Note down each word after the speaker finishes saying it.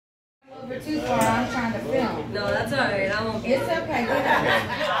We're too far. I'm trying to film. No, that's all right. I won't. It's okay. Go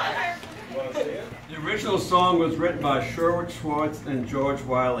ahead. The original song was written by Sherwood Schwartz and George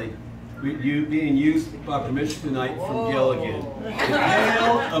Wiley, being used by permission tonight from Gilligan. The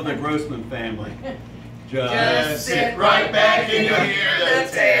Tale of the Grossman Family. Just sit right back and you'll hear the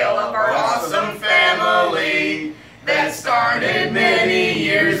tale of our awesome family that started many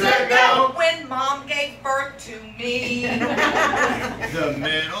years ago when Mom gave birth to me. The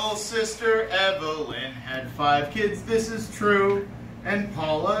middle sister, Evelyn, had 5 kids, this is true. And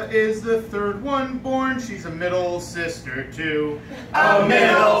Paula is the 3rd one born, she's a middle sister too. A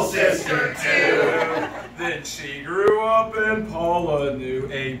middle sister too. Then she grew up and Paula knew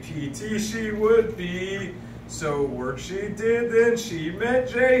a PT she would be. So work she did, then she met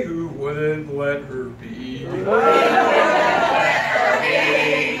Jay, who wouldn't let her be.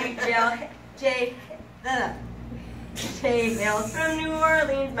 Jay hails from New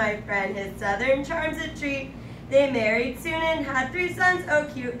Orleans, my friend, his southern charms a treat. They married soon and had 3 sons, oh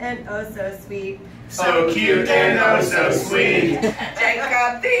cute and oh so sweet. So cute and oh so sweet.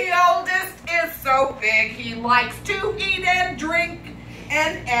 Jacob, the oldest, is so big he likes to eat and drink.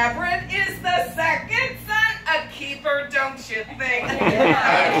 And Everett is the 2nd son, a keeper, don't you think?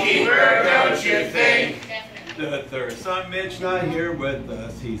 A keeper, don't you think? The 3rd son, Mitch, not here with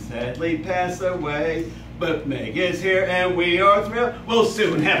us. He sadly passed away. But Meg is here and we are thrilled. We'll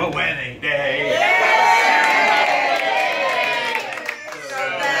soon have a wedding day. So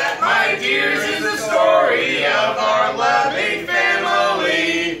that, my dears, is the story of our loving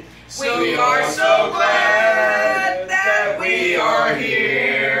family. We are so glad